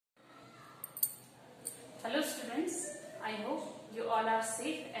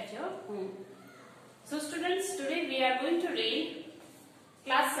your home. So students, today we are going to read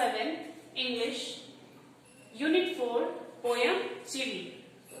class 7 English Unit 4 poem Chivvy.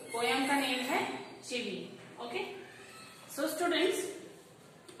 Poem का name है Chivvy. Okay. So students,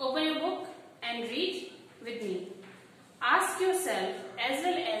 open your book and read with me. Ask yourself as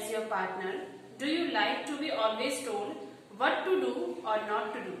well as your partner, do you like to be always told what to do or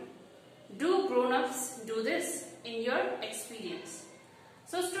not to do? Do grown-ups do this in your experience?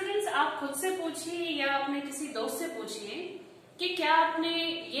 So students, आप खुद से पूछिए या अपने किसी दोस्त से पूछिए कि क्या आपने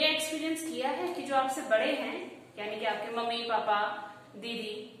ये एक्सपीरियंस किया है कि जो आपसे बड़े हैं, यानी कि आपके मम्मी पापा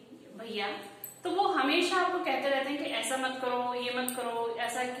दीदी भैया, तो वो हमेशा आपको कहते रहते हैं कि ऐसा मत करो, ये मत करो,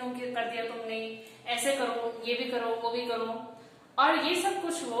 ऐसा क्यों कर दिया तुमने, ऐसे करो, ये भी करो, वो भी करो, और ये सब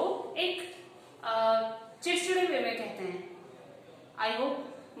कुछ वो एक चिड़चिड़े वे में कहते हैं. आई होप,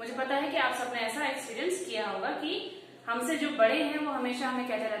 मुझे पता है कि आप सबने ऐसा एक्सपीरियंस किया होगा कि हमसे जो बड़े हैं वो हमेशा हमें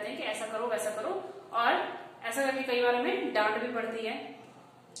कहते रहते हैं कि ऐसा करो वैसा करो, और ऐसा करके कई बार हमें डांट भी पड़ती है.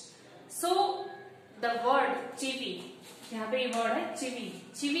 सो द वर्ड चिवी, यहाँ पे ये वर्ड है चिवी.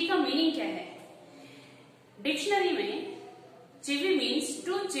 चिवी का मीनिंग क्या है? डिक्शनरी में चिवी means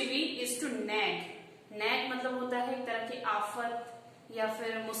to चिवी is to nag. Nag मतलब होता है एक तरह की आफत या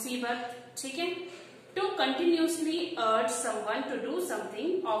फिर मुसीबत, ठीक है. टू कंटिन्यूसली अर्ज someone to do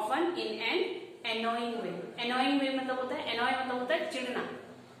something often in an annoying way. Annoying वे मतलब होता है, एनोय मतलब होता है चिढ़ना.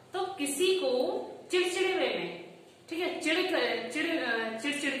 तो किसी को चिड़चिड़े वे में, ठीक है,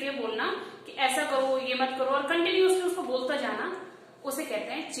 चिड़ के बोलना कि ऐसा करो, ये मत करो, और कंटिन्यूसली उसको बोलता जाना, उसे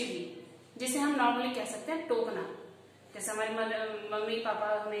कहते हैं चिवी, जिसे हम नॉर्मली कह सकते हैं टोकना. जैसे हमारी मम्मी पापा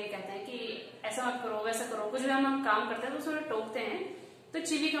हमें कहते हैं कि ऐसा मत करो, वैसा करो, कुछ भी हम काम करते हैं तो उसमें टोकते हैं, तो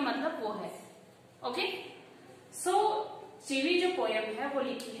चिवी का मतलब वो है. ओके. सो चिवी जो पोयम है वो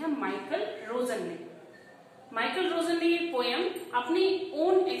लिखी है माइकल रोजन ने. माइकल रोजन ने ये पोयम अपनी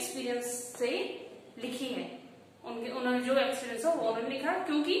ओन एक्सपीरियंस से लिखी है. उन्होंने जो एक्सपीरियंस हो वो उन्होंने लिखा,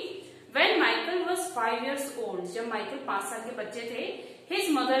 क्योंकि when Michael was 5 years old, जब माइकल 5 साल के बच्चे थे,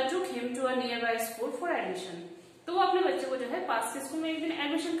 his mother took him to a nearby school for admission. तो वो अपने बच्चे को जो है पास के स्कूल में एक दिन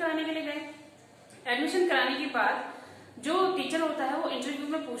एडमिशन कराने के लिए गए. एडमिशन कराने के बाद जो टीचर होता है वो इंटरव्यू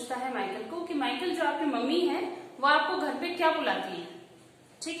में पूछता है माइकल को कि माइकल, जो आपकी मम्मी है वो आपको घर पे क्या बुलाती है,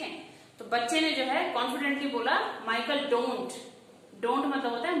 ठीक है. तो बच्चे ने जो है कॉन्फिडेंटली बोला माइकल डोंट. डोंट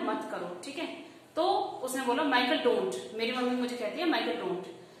मतलब होता है मत करो, ठीक है. तो उसने बोला माइकल डोंट, मेरी मम्मी मुझे कहती है माइकल डोंट,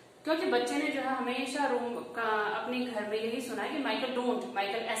 क्योंकि बच्चे ने जो है हमेशा रूम का अपने घर में यही सुना है कि माइकल डोंट,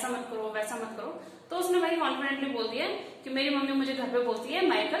 माइकल ऐसा मत करो, वैसा मत करो. तो उसने भाई कॉन्फिडेंटली बोल दिया कि मेरी मम्मी मुझे घर पे बोलती है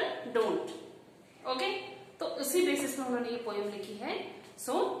माइकल डोंट. ओके. तो उसी बेसिस पे उन्होंने ये पोएम लिखी है.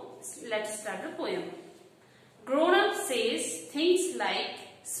 So let's start the poem. Grown up says things like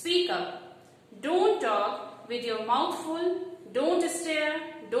speak up, don't talk with your mouth full, don't stare,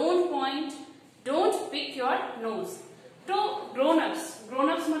 don't point, don't pick your nose. तो grown ups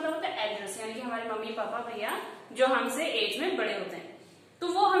मतलब होता है एल्डर्स, यानी कि हमारे मम्मी पापा भैया जो हमसे एज में बड़े होते हैं, तो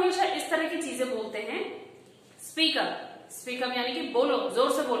वो हमेशा इस तरह की चीजें बोलते हैं. स्पीक अप यानी कि बोलो,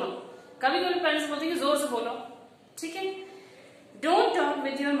 जोर से बोलो. कभी कभी पेरेंट्स बोलते हैं कि जोर से बोलो, ठीक है. Don't talk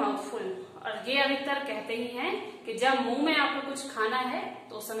with your mouth full, और ये अधिकतर कहते ही हैं कि जब मुंह में आपको कुछ खाना है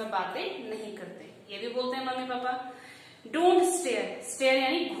तो उस समय बातें नहीं करते, ये भी बोलते हैं मम्मी पापा. डोंट स्टेयर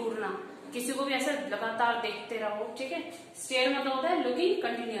यानी घूरना, किसी को भी ऐसा लगातार देखते रहो, ठीक है. स्टेयर मतलब होता है लुकिंग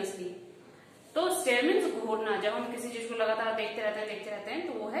कंटिन्यूअसली. तो स्टेयर मीन्स घूरना, जब हम किसी चीज को लगातार देखते रहते हैं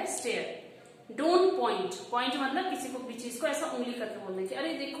तो वो है स्टेयर. डोंट पॉइंट मतलब किसी को भी चीज को ऐसा उंगली करके बोलना कि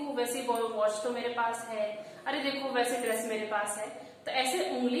अरे देखो वैसे वॉच तो मेरे पास है, अरे देखो वैसे ड्रेस मेरे पास है. तो ऐसे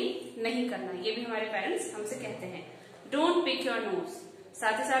उंगली नहीं करना, ये भी हमारे पेरेंट्स हमसे कहते हैं. डोंट पिक योर नोज,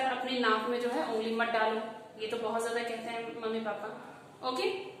 साथ ही साथ अपनी नाक में जो है उंगली मत डालो, ये तो बहुत ज्यादा कहते हैं mummy papa. Okay.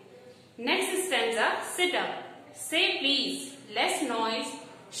 Next stanza, sit up, say please, less noise,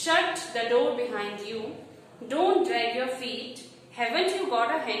 shut the door behind you, don't drag your feet, haven't you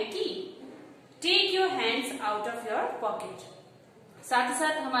got a hanky, take your hands out of your pocket. साथ ही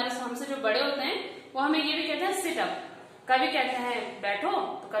साथ हमसे जो बड़े होते हैं वो हमें ये भी कहते हैं सिट अप. कभी कहते हैं बैठो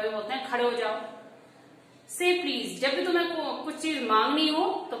तो कभी बोलते हैं खड़े हो जाओ. से प्लीज, जब भी तुम्हें कुछ चीज मांगनी हो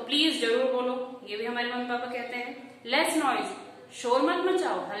तो प्लीज जरूर बोलो, ये भी हमारे मम्मी पापा कहते हैं. लेस नॉइज, शोर मत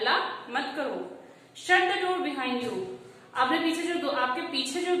मचाओ, हल्ला मत करो. Shut the door behind you, आपके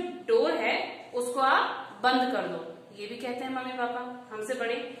पीछे जो डोर है उसको आप बंद कर दो, ये भी कहते हैं मम्मी पापा हमसे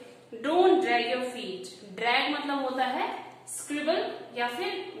बड़े. Don't drag your feet, drag मतलब होता है स्क्रिबल या फिर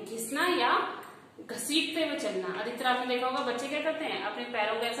घिसना या घसीटते हुए चलना. अधिकतर आपने देखा होगा बच्चे क्या करते हैं, अपने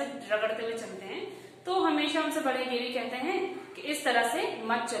पैरों को ऐसा रगड़ते हुए चलते हैं. तो हमेशा हमसे बड़े ये भी कहते हैं कि इस तरह से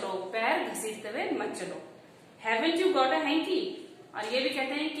मत चलो, पैर घसीटते हुए मत चलो. Haven't you got a hanky? और ये भी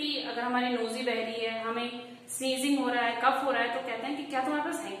कहते हैं कि अगर हमारी नोजी बह रही है, हमें स्नीजिंग हो रहा है, कफ हो रहा है, तो कहते हैं कि क्या तुम्हारे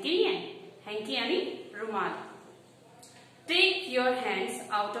पास हैंकी नहीं है? हैंकी यानी रुमाल। Take your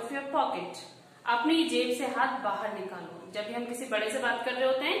hands out of your pocket, अपनी जेब से हाथ बाहर निकालो। जब भी हम किसी बड़े से बात कर रहे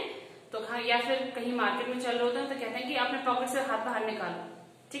होते हैं तो या फिर कहीं मार्केट में चल रहे होते हैं तो कहते हैं कि अपने पॉकेट से हाथ बाहर निकालो,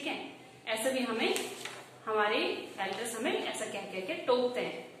 ठीक है। ऐसे भी हमें हमारे एल्डर्स हमें ऐसा कह के टोकते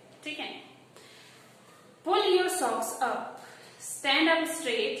हैं, ठीक है। Pull your socks up, stand up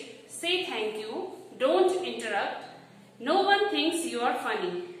straight, से thank you, don't interrupt, no one thinks you are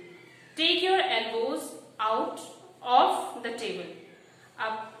funny, take your elbows out of the table.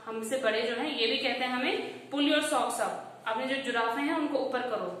 अब हमसे बड़े जो हैं ये भी कहते हैं हमें पुल योर सॉक्स अप, अपने जो जुराफे हैं उनको ऊपर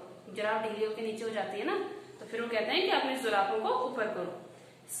करो। जुराफ ढीली होकर नीचे हो जाती है ना, तो फिर वो कहते हैं कि अपने जुराफों को ऊपर करो।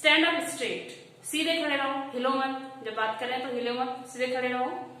 स्टैंड अप स्ट्रेट, सीधे खड़े रहो, हिलो मत। जब बात करें तो हिलो मत, सीधे खड़े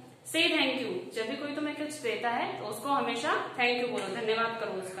रहो। से थैंक यू, जब भी कोई तुम्हें कुछ देता है तो उसको हमेशा थैंक यू बोलो, धन्यवाद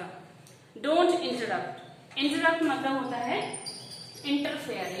करो उसका। डोंट इंटरप्ट, इंटरप्ट मतलब होता है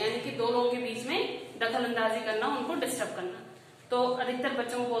इंटरफेयर, यानी कि दो लोगों के बीच में दखल अंदाजी करना, उनको डिस्टर्ब करना। तो अधिकतर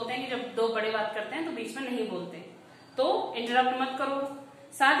बच्चों को बोलते हैं कि जब दो बड़े बात करते हैं तो बीच में नहीं बोलते, तो इंटरप्ट मत करो।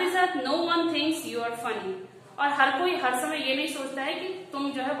 साथ ही साथ no one thinks you are funny, और हर कोई हर समय ये नहीं सोचता है कि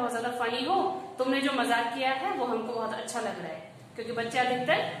तुम जो है बहुत ज्यादा फनी हो, तुमने जो मजाक किया है वो हमको बहुत अच्छा लग रहा है, क्योंकि बच्चे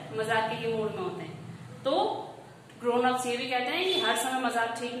अधिकतर मजाक के ही मूड में होते हैं। तो ग्रोन अप्स ये भी कहते हैं कि हर समय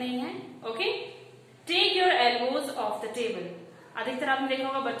मजाक ठीक नहीं है, okay. Take your elbows of the table, अधिकतर आपने देखा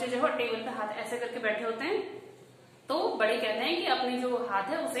होगा बच्चे जो है टेबल पे हाथ ऐसे करके बैठे होते हैं, तो बड़े कहते हैं कि अपनी जो हाथ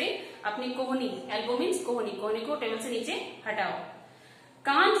है उसे अपनी कोहनी, एल्बो मीन्स कोहनी, कोहनी को टेबल से नीचे हटाओ।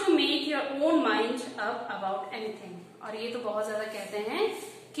 Can't you make your own mind up about anything, और ये तो बहुत ज्यादा कहते हैं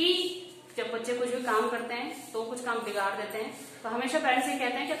कि जब बच्चे कुछ भी काम करते हैं तो कुछ काम बिगाड़ देते हैं, तो हमेशा पेरेंट्स ये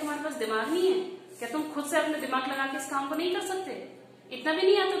कहते हैं क्या तुम्हारे पास दिमाग नहीं है? क्या तुम खुद से अपने दिमाग लगा के इस काम को नहीं कर सकते? इतना भी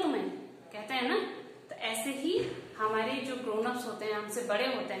नहीं आता तुम्हें? कहते हैं ना। तो ऐसे ही हमारे जो ग्रोन अप्स होते हैं, हमसे बड़े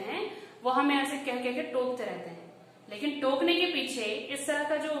होते हैं, वो हमें ऐसे कह के टोकते रहते हैं, लेकिन टोकने के पीछे इस तरह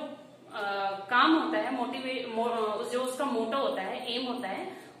का जो काम होता है, जो उसका मोटो होता है, एम होता है,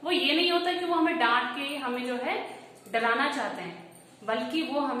 वो ये नहीं होता कि वो हमें डांट के हमें जो है डराना चाहते हैं, बल्कि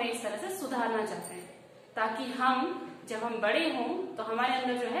वो हमें इस तरह से सुधारना चाहते हैं, ताकि हम जब हम बड़े हों तो हमारे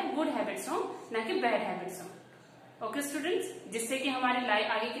अंदर जो है गुड हैबिट्स हों, ना कि बैड हैबिट्स हों। ओके स्टूडेंट्स, जिससे कि हमारी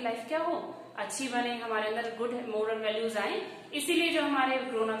आगे की लाइफ क्या हो, अच्छी बने, हमारे अंदर गुड मोरल वैल्यूज आए। इसीलिए जो हमारे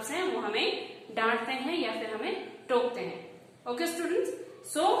ग्रोन अप्स हैं वो हमें डांटते हैं या फिर हमें टोकते हैं। Okay students,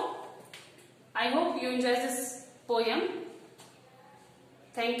 so I hope you enjoy this poem.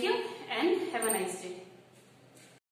 Thank you and have a nice day.